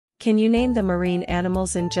Can you name the marine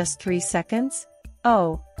animals in just 3 seconds?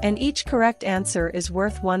 Oh, and each correct answer is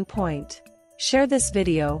worth 1 point. Share this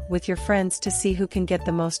video with your friends to see who can get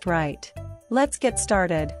the most right. Let's get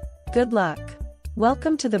started. Good luck.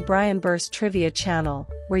 Welcome to the BrainBurst Trivia channel,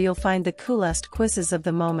 where you'll find the coolest quizzes of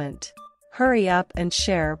the moment. Hurry up and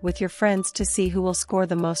share with your friends to see who will score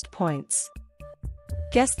the most points.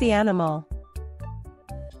 Guess the animal.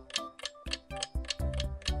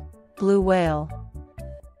 Blue whale.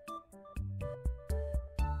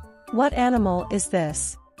 What animal is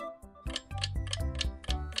this?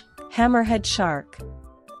 Hammerhead shark.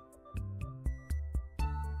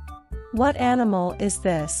 What animal is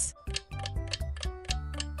this?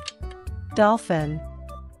 Dolphin.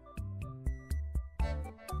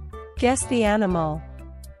 Guess the animal.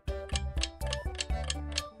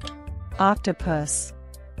 Octopus.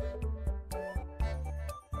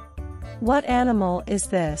 What animal is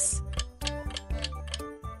this?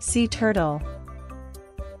 Sea turtle.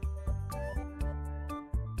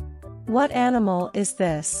 What animal is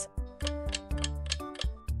this?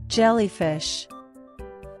 Jellyfish.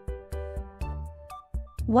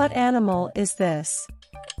 What animal is this?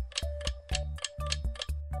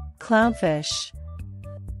 Clownfish.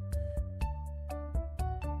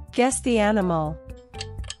 Guess the animal.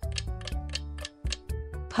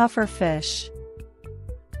 Pufferfish.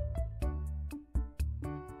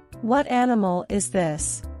 What animal is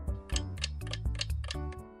this?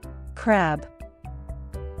 Crab.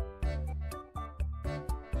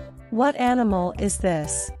 What animal is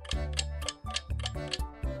this?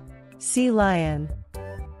 Sea lion.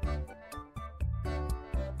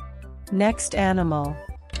 Next animal.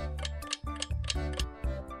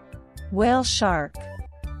 Whale shark.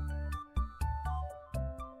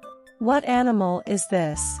 What animal is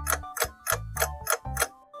this?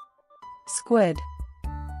 Squid.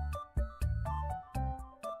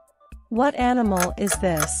 What animal is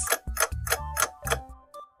this?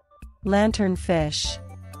 Lanternfish.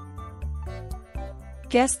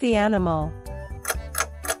 Guess the animal.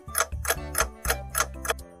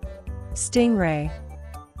 Stingray.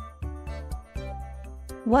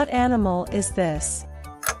 What animal is this?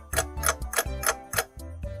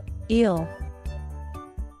 Eel.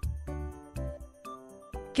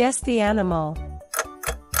 Guess the animal.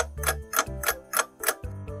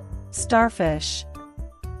 Starfish.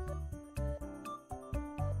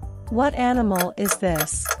 What animal is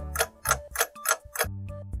this?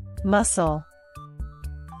 Mussel.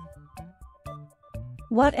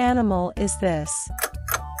 What animal is this?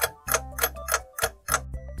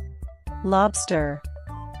 Lobster.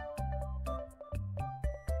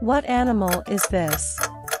 What animal is this?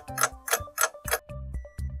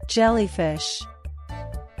 Jellyfish.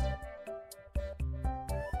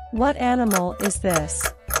 What animal is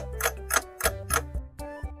this?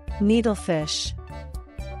 Needlefish.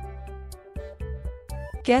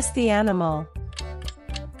 Guess the animal.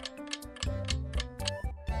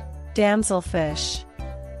 Damselfish.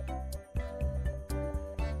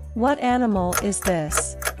 What animal is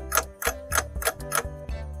this?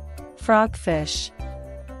 Frogfish.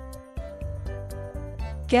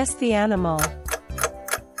 Guess the animal.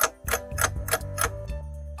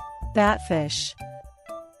 Batfish.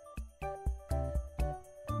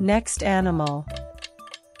 Next animal.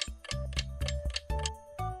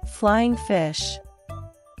 Flying fish.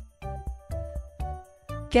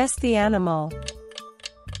 Guess the animal.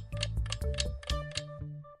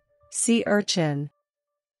 Sea urchin.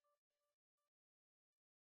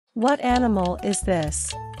 What animal is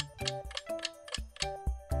this?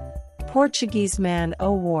 Portuguese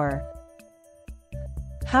man-o'-war.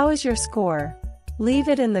 How is your score? Leave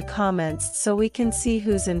it in the comments so we can see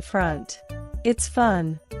who's in front. It's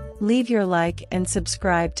fun. Leave your like and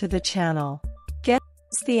subscribe to the channel. Guess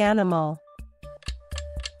the animal.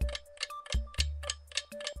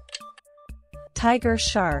 Tiger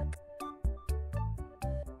shark.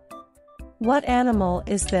 What animal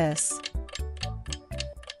is this?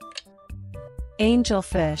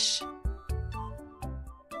 Angelfish.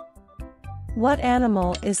 What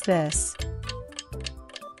animal is this?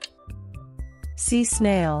 Sea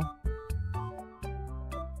snail.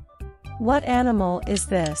 What animal is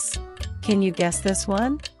this? Can you guess this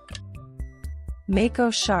one? Mako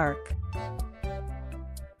shark.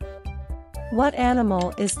 What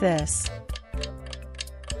animal is this?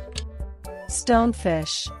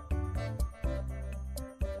 Stonefish.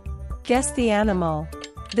 Guess the animal.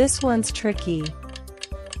 This one's tricky.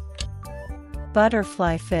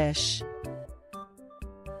 Butterflyfish.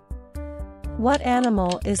 What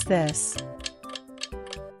animal is this?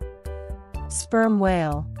 Sperm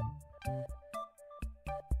whale.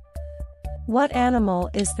 What animal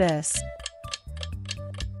is this?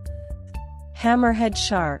 Hammerhead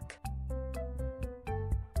shark.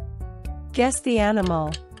 Guess the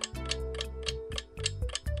animal.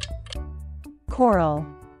 Coral.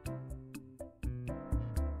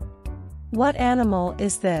 What animal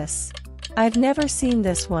is this? I've never seen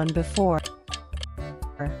this one before.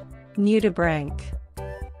 Nudibranch.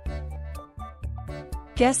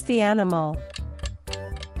 Guess the animal.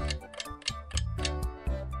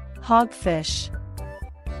 Hogfish.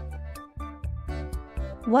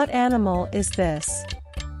 What animal is this?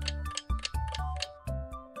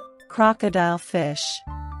 Crocodile fish.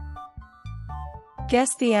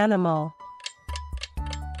 Guess the animal.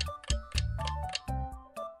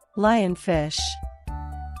 Lionfish.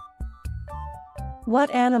 What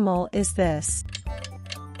animal is this?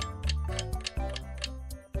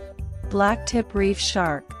 Blacktip reef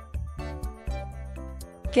shark.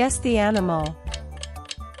 Guess the animal.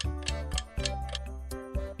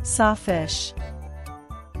 Sawfish.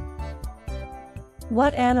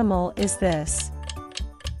 What animal is this?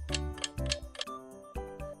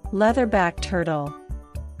 Leatherback turtle.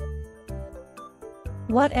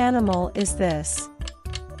 What animal is this?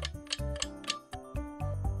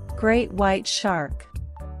 Great white shark.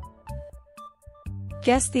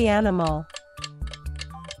 Guess the animal.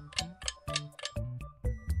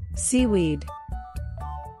 Seaweed.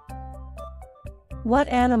 What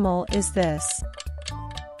animal is this?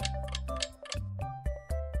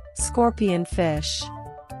 Scorpion fish.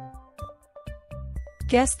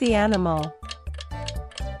 Guess the animal.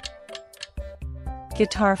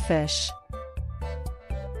 Guitarfish.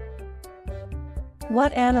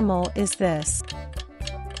 What animal is this?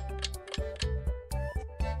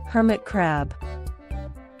 Hermit crab.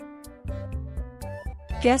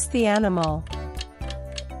 Guess the animal.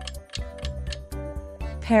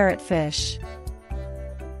 Parrotfish.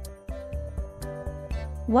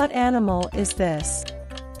 What animal is this?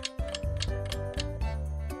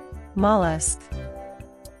 Mollusk.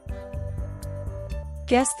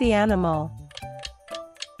 Guess the animal.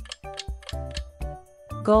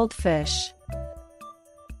 Goldfish.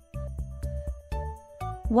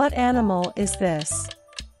 What animal is this?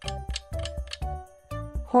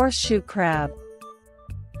 Horseshoe crab.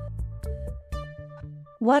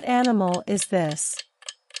 What animal is this?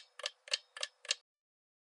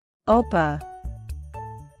 Opa.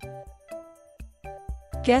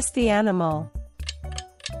 Guess the animal.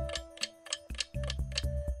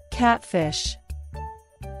 Catfish.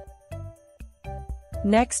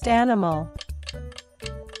 Next animal.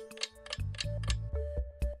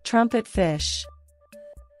 Trumpetfish.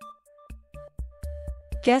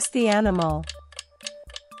 Guess the animal.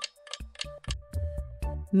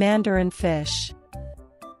 Mandarin fish.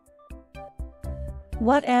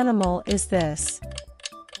 What animal is this?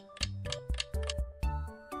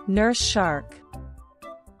 Nurse shark.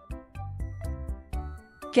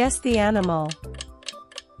 Guess the animal.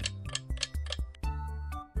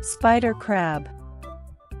 Spider crab.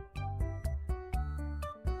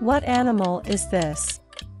 What animal is this?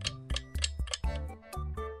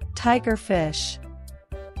 Tigerfish.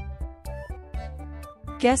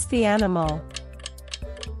 Guess the animal.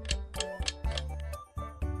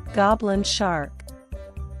 Goblin shark.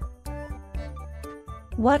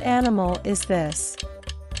 What animal is this?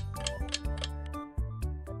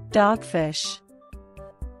 Dogfish.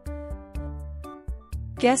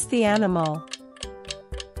 Guess the animal.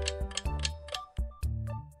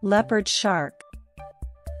 Leopard shark.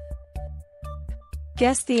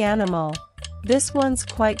 Guess the animal. This one's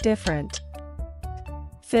quite different.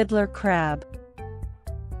 Fiddler crab.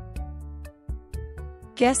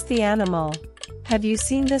 Guess the animal. Have you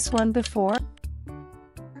seen this one before?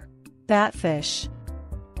 Batfish.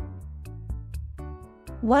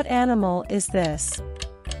 What animal is this?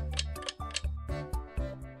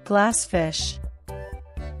 Glassfish.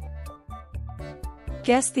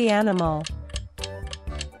 Guess the animal.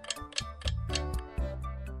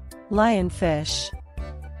 Lionfish.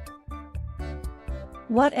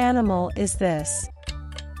 What animal is this?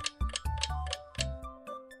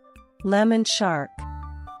 Lemon shark.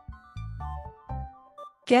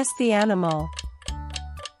 Guess the animal.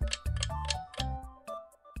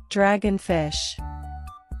 Dragonfish.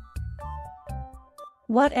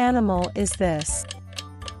 What animal is this?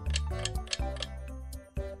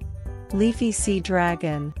 Leafy sea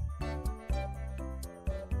dragon.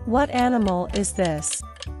 What animal is this?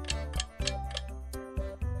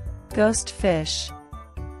 Ghost fish.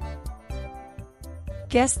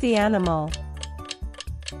 Guess the animal.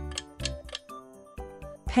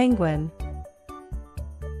 Penguin.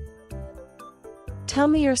 Tell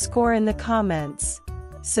me your score in the comments.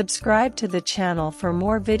 Subscribe to the channel for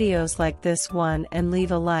more videos like this one and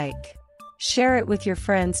leave a like. Share it with your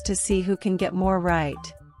friends to see who can get more right.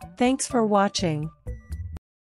 Thanks for watching.